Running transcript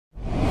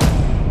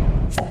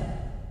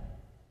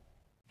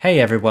Hey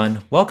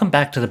everyone, welcome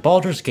back to the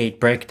Baldur's Gate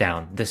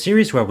Breakdown, the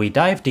series where we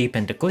dive deep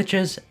into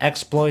glitches,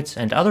 exploits,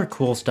 and other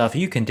cool stuff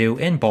you can do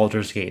in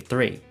Baldur's Gate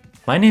 3.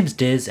 My name's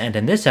Diz, and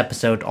in this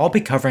episode I'll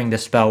be covering the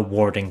spell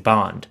Warding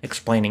Bond,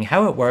 explaining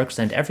how it works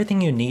and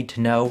everything you need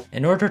to know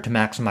in order to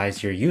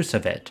maximize your use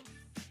of it.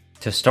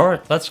 To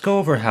start, let's go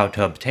over how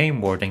to obtain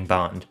Warding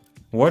Bond.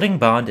 Warding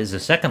Bond is a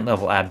second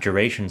level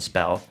abjuration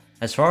spell.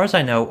 As far as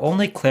I know,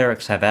 only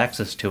clerics have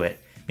access to it,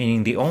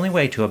 meaning the only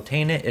way to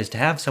obtain it is to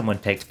have someone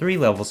take 3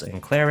 levels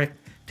in Cleric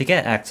to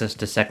get access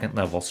to second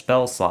level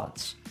spell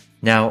slots.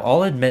 Now,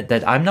 I'll admit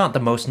that I'm not the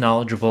most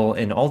knowledgeable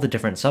in all the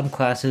different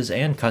subclasses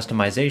and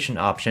customization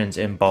options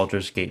in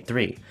Baldur's Gate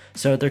 3,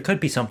 so there could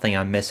be something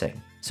I'm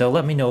missing, so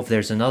let me know if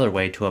there's another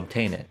way to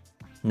obtain it.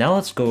 Now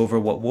let's go over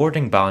what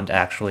Warding Bond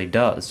actually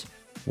does.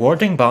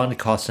 Warding Bond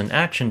costs an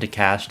action to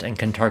cast and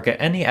can target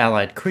any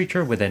allied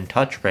creature within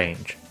touch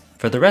range.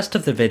 For the rest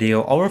of the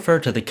video, I'll refer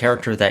to the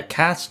character that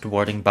cast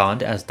Warding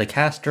Bond as the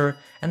caster,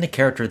 and the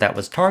character that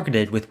was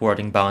targeted with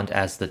Warding Bond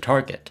as the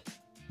target.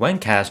 When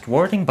cast,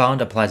 Warding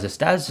Bond applies a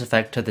status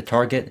effect to the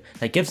target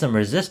that gives them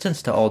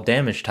resistance to all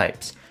damage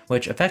types,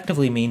 which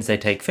effectively means they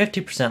take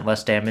 50%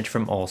 less damage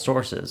from all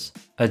sources.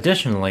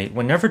 Additionally,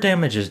 whenever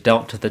damage is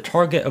dealt to the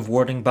target of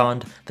Warding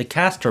Bond, the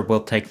caster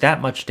will take that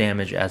much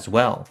damage as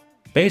well.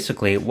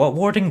 Basically, what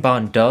Warding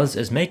Bond does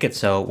is make it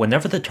so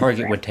whenever the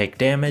target would take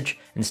damage,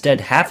 instead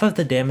half of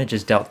the damage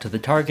is dealt to the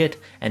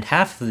target, and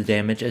half of the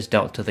damage is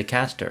dealt to the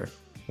caster.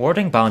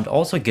 Warding Bond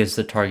also gives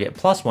the target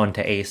 +1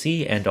 to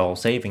AC and all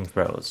saving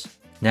throws.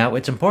 Now,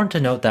 it's important to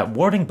note that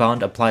Warding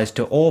Bond applies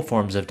to all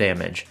forms of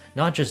damage,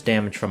 not just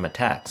damage from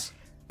attacks.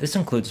 This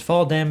includes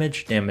fall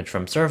damage, damage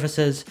from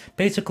surfaces,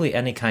 basically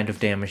any kind of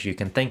damage you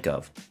can think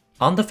of.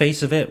 On the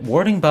face of it,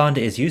 Warding Bond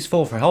is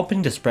useful for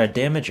helping to spread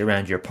damage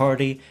around your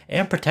party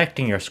and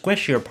protecting your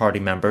squishier party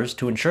members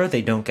to ensure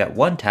they don't get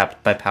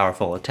one-tapped by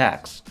powerful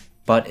attacks.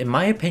 But in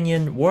my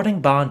opinion,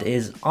 Warding Bond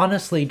is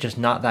honestly just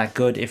not that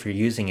good if you're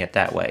using it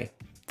that way.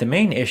 The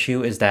main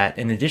issue is that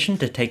in addition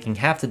to taking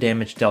half the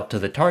damage dealt to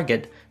the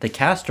target, the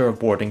caster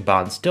of Warding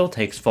Bond still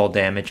takes full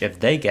damage if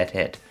they get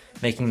hit,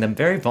 making them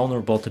very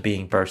vulnerable to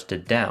being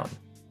bursted down.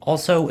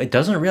 Also, it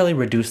doesn't really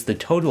reduce the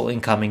total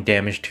incoming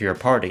damage to your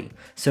party,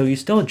 so you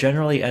still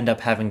generally end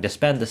up having to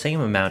spend the same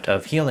amount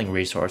of healing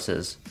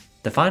resources.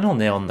 The final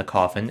nail in the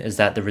coffin is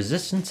that the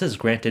resistances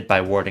granted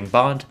by Warding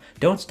Bond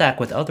don't stack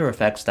with other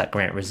effects that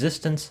grant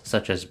resistance,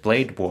 such as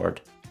Blade Ward.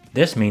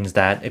 This means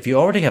that, if you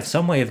already have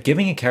some way of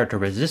giving a character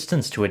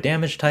resistance to a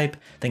damage type,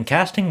 then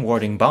casting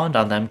Warding Bond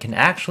on them can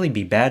actually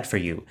be bad for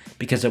you,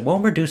 because it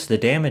won't reduce the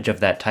damage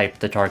of that type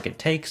the target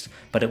takes,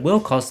 but it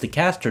will cause the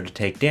caster to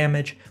take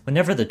damage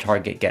whenever the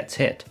target gets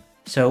hit.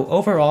 So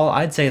overall,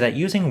 I'd say that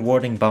using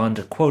Warding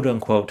Bond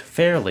quote-unquote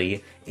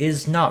fairly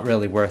is not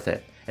really worth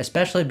it,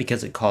 especially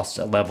because it costs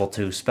a level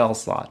 2 spell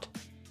slot.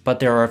 But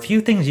there are a few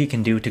things you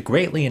can do to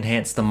greatly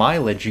enhance the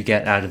mileage you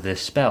get out of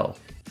this spell.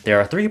 There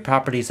are 3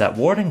 properties that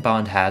Warding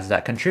Bond has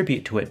that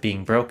contribute to it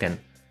being broken.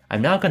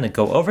 I'm now going to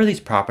go over these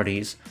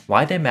properties,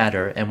 why they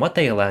matter, and what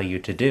they allow you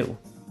to do.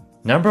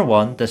 Number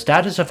 1, the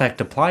status effect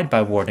applied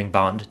by Warding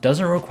Bond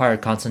doesn't require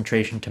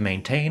concentration to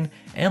maintain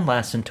and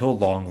lasts until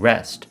long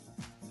rest.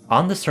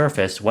 On the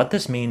surface, what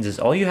this means is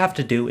all you have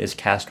to do is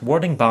cast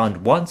Warding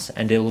Bond once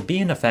and it will be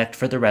in effect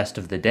for the rest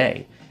of the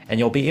day,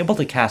 and you'll be able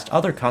to cast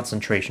other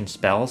concentration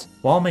spells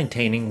while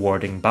maintaining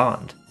Warding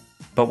Bond.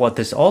 But what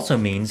this also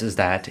means is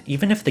that,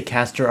 even if the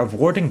caster of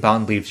Warding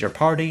Bond leaves your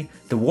party,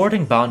 the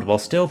Warding Bond will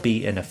still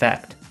be in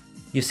effect.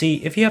 You see,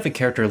 if you have a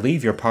character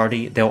leave your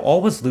party, they'll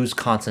always lose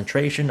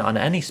concentration on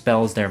any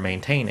spells they're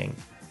maintaining.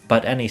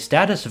 But any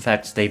status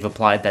effects they've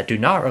applied that do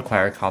not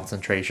require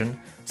concentration,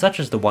 such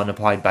as the one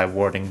applied by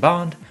Warding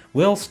Bond,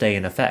 will stay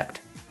in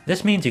effect.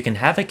 This means you can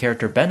have a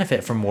character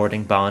benefit from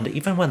Warding Bond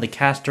even when the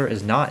caster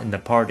is not in the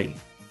party.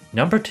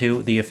 Number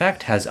 2, the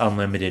effect has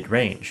unlimited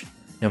range.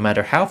 No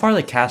matter how far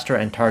the caster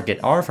and target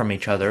are from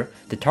each other,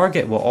 the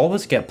target will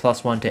always get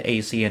 +1 to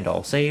AC and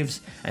all saves,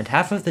 and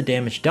half of the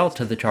damage dealt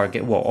to the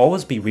target will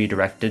always be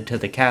redirected to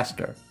the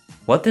caster.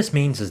 What this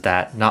means is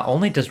that, not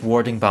only does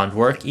Warding Bond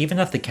work even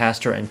if the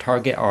caster and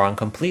target are on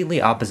completely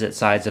opposite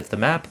sides of the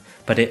map,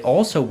 but it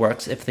also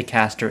works if the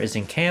caster is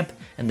in camp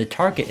and the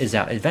target is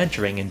out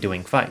adventuring and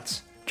doing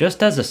fights.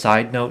 Just as a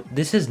side note,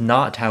 this is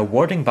not how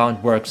Warding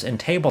Bond works in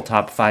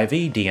tabletop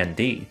 5e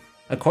D&D.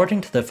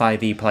 According to the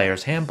 5e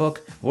Player's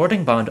Handbook,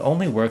 Warding Bond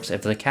only works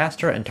if the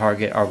caster and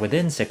target are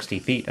within 60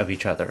 feet of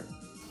each other.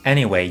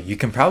 Anyway, you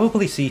can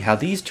probably see how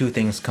these two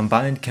things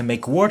combined can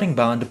make Warding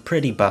Bond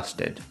pretty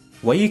busted.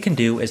 What you can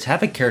do is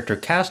have a character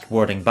cast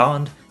Warding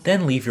Bond,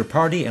 then leave your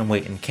party and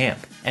wait in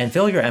camp, and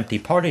fill your empty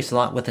party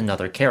slot with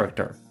another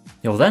character.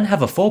 You'll then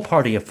have a full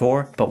party of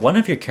 4, but one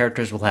of your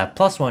characters will have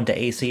 +1 to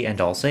AC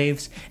and all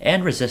saves,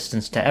 and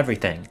resistance to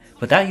everything,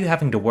 without you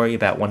having to worry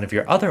about one of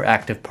your other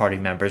active party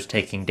members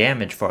taking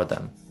damage for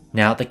them.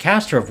 Now, the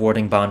caster of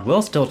Warding Bond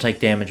will still take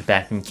damage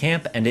back in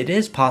camp, and it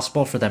is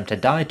possible for them to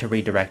die to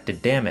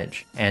redirected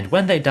damage, and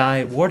when they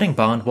die, Warding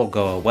Bond will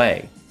go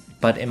away.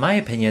 but in my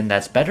opinion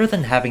that's better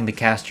than having the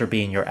caster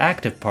be in your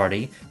active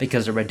party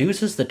because it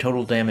reduces the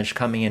total damage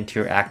coming into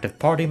your active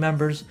party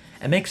members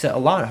and makes it a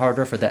lot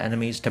harder for the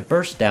enemies to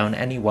burst down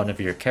any one of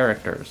your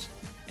characters.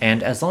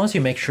 And as long as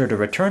you make sure to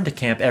return to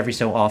camp every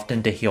so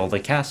often to heal the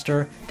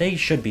caster, they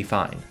should be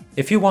fine.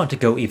 If you want to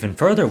go even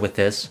further with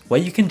this,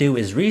 what you can do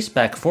is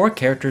respec 4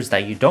 characters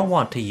that you don't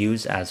want to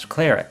use as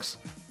clerics.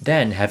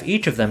 Then have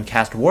each of them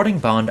cast Warding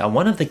Bond on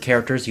one of the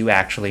characters you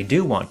actually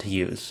do want to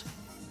use.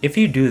 If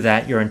you do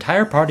that, your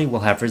entire party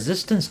will have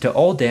resistance to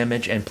all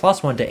damage and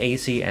 +1 to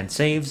AC and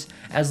saves,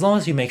 as long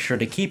as you make sure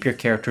to keep your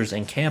characters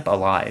in camp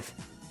alive.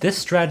 This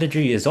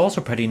strategy is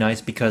also pretty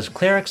nice because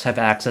clerics have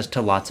access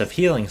to lots of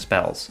healing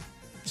spells.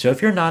 So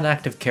if your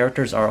non-active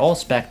characters are all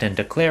spec'd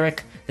into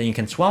cleric, then you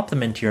can swap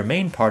them into your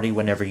main party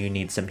whenever you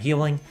need some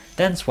healing,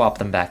 then swap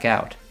them back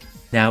out.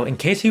 Now, in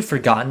case you've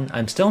forgotten,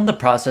 I'm still in the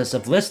process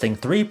of listing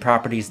 3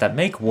 properties that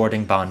make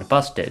Warding Bond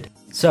busted.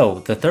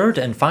 So, the third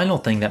and final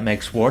thing that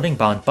makes Warding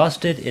Bond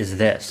busted is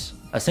this.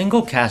 A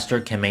single caster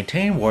can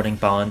maintain Warding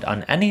Bond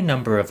on any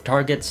number of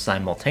targets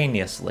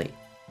simultaneously.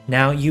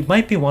 Now, you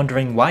might be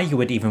wondering why you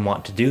would even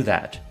want to do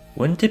that.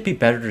 Wouldn't it be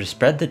better to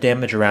spread the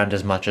damage around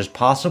as much as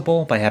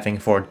possible by having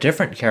 4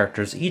 different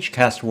characters each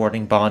cast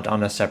Warding Bond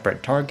on a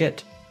separate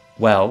target?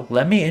 Well,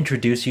 let me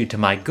introduce you to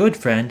my good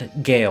friend,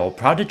 Gale,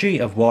 Prodigy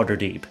of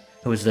Waterdeep,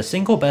 who is the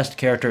single best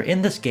character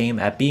in this game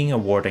at being a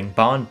Warding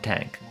Bond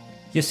tank.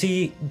 You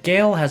see,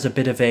 Gale has a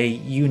bit of a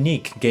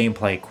unique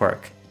gameplay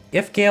quirk.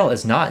 If Gale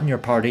is not in your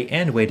party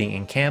and waiting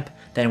in camp,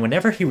 then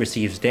whenever he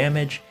receives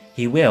damage,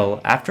 he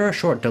will, after a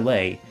short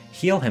delay,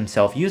 heal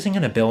himself using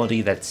an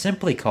ability that's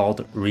simply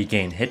called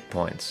Regain Hit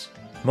Points.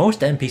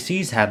 Most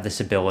NPCs have this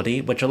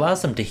ability, which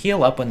allows them to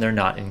heal up when they're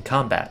not in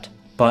combat.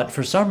 But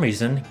for some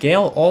reason,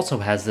 Gale also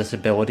has this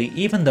ability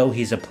even though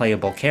he's a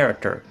playable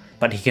character,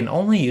 but he can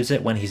only use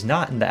it when he's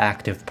not in the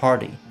active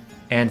party.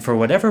 And for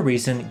whatever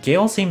reason,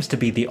 Gale seems to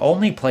be the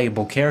only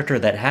playable character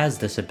that has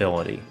this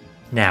ability.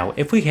 Now,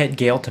 if we hit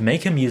Gale to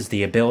make him use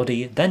the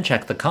ability, then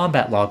check the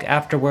combat log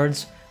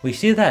afterwards, we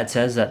see that it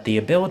says that the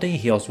ability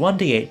heals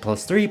 1d8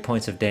 plus 3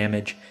 points of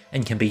damage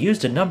and can be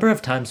used a number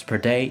of times per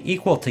day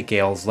equal to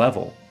Gale's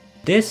level.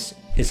 This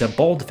is a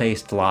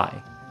bold-faced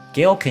lie.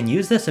 Gale can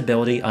use this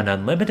ability an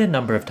unlimited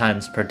number of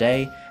times per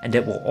day, and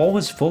it will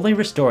always fully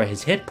restore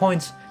his hit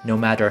points no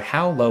matter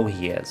how low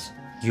he is.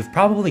 You've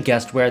probably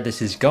guessed where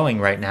this is going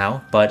right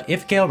now, but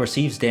if Gale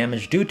receives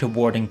damage due to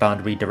Warding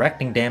Bond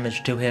redirecting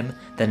damage to him,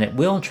 then it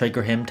will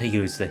trigger him to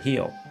use the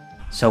heal.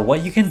 So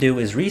what you can do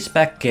is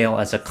respec Gale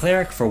as a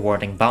cleric for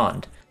Warding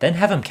Bond, then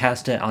have him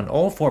cast it on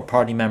all 4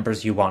 party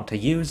members you want to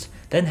use,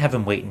 then have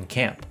him wait in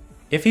camp.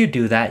 If you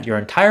do that, your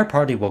entire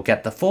party will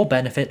get the full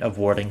benefit of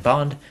Warding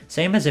Bond,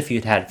 same as if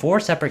you'd had 4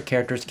 separate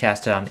characters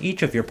casted on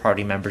each of your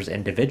party members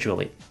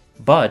individually.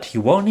 But you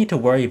won't need to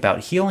worry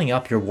about healing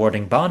up your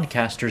Warding Bond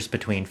casters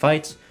between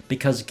fights,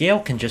 because Gale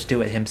can just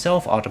do it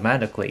himself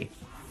automatically.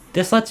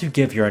 This lets you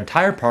give your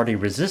entire party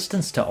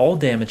resistance to all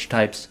damage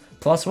types,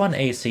 +1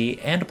 AC,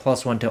 and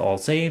 +1 to all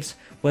saves,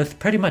 with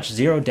pretty much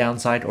 0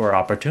 downside or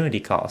opportunity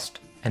cost.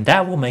 And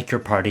that will make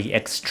your party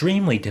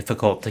extremely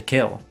difficult to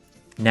kill.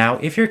 Now,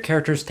 if your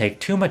characters take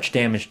too much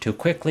damage too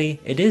quickly,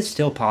 it is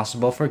still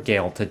possible for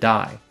Gale to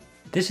die.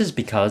 This is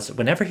because,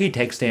 whenever he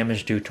takes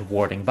damage due to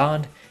Warding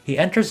Bond, he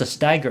enters a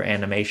stagger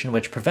animation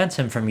which prevents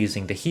him from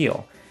using the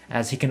heal,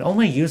 as he can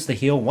only use the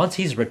heal once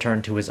he's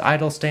returned to his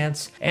idle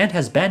stance, and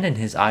has been in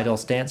his idle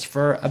stance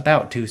for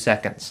about 2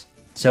 seconds.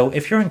 So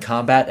if you're in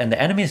combat and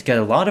the enemies get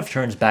a lot of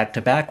turns back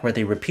to back where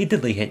they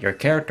repeatedly hit your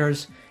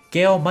characters,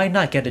 Gale might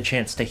not get a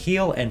chance to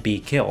heal and be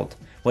killed,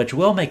 which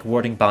will make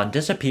Warding Bond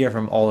disappear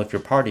from all of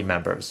your party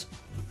members.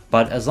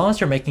 But as long as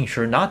you're making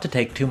sure not to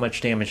take too much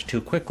damage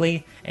too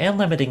quickly, and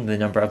limiting the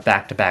number of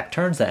back-to-back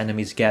turns that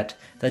enemies get,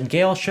 then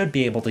Gale should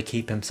be able to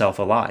keep himself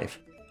alive.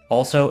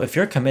 Also, if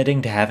you're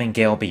committing to having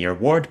Gale be your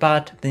ward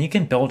bot, then you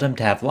can build him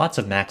to have lots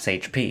of max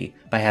HP,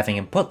 by having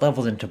him put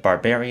levels into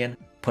Barbarian,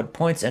 put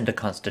points into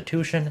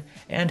Constitution,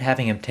 and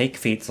having him take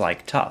feats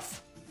like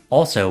Tough.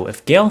 Also,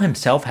 if Gale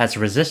himself has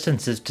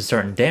resistances to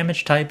certain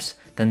damage types,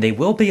 then they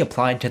will be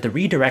applied to the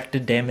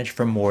redirected damage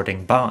from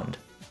Warding Bond.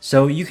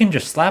 So you can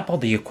just slap all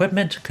the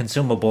equipment,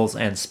 consumables,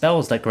 and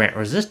spells that grant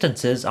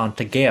resistances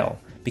onto Gale,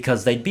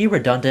 because they'd be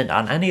redundant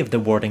on any of the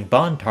Warding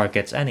Bond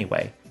targets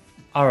anyway.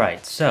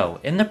 Alright, so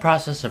in the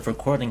process of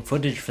recording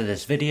footage for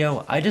this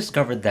video, I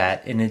discovered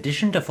that, in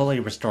addition to fully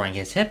restoring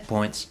his hit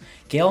points,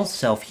 Gale's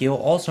self-heal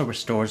also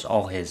restores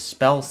all his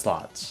spell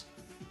slots.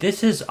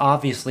 This is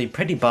obviously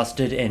pretty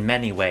busted in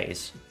many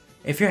ways.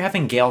 If you're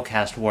having Gale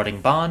cast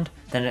Warding Bond,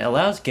 then it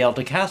allows Gale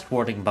to cast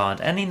Warding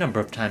Bond any number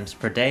of times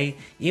per day,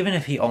 even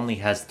if he only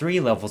has 3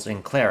 levels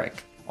in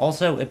Cleric.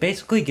 Also, it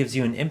basically gives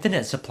you an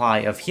infinite supply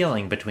of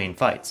healing between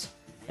fights.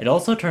 It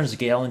also turns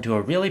Gale into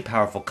a really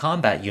powerful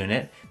combat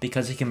unit,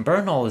 because he can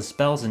burn all his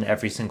spells in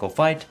every single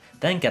fight,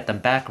 then get them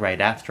back right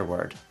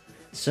afterward.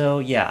 So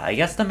yeah, I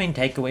guess the main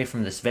takeaway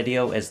from this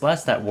video is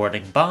less that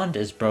Warding Bond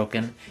is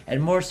broken,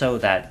 and more so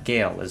that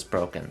Gale is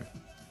broken.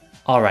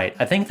 Alright,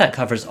 I think that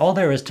covers all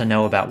there is to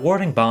know about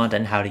Warding Bond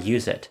and how to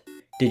use it.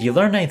 Did you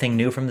learn anything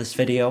new from this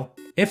video?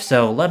 If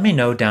so, let me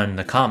know down in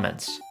the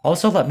comments.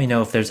 Also let me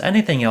know if there's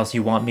anything else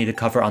you want me to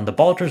cover on the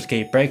Baldur's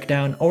Gate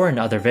breakdown or in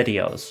other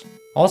videos.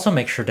 Also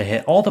make sure to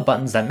hit all the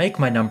buttons that make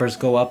my numbers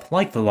go up,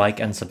 like the like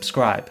and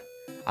subscribe.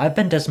 I've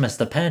been Dismas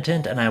the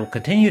Penitent, and I will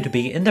continue to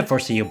be in the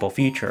foreseeable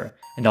future,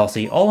 and I'll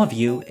see all of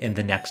you in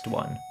the next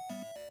one.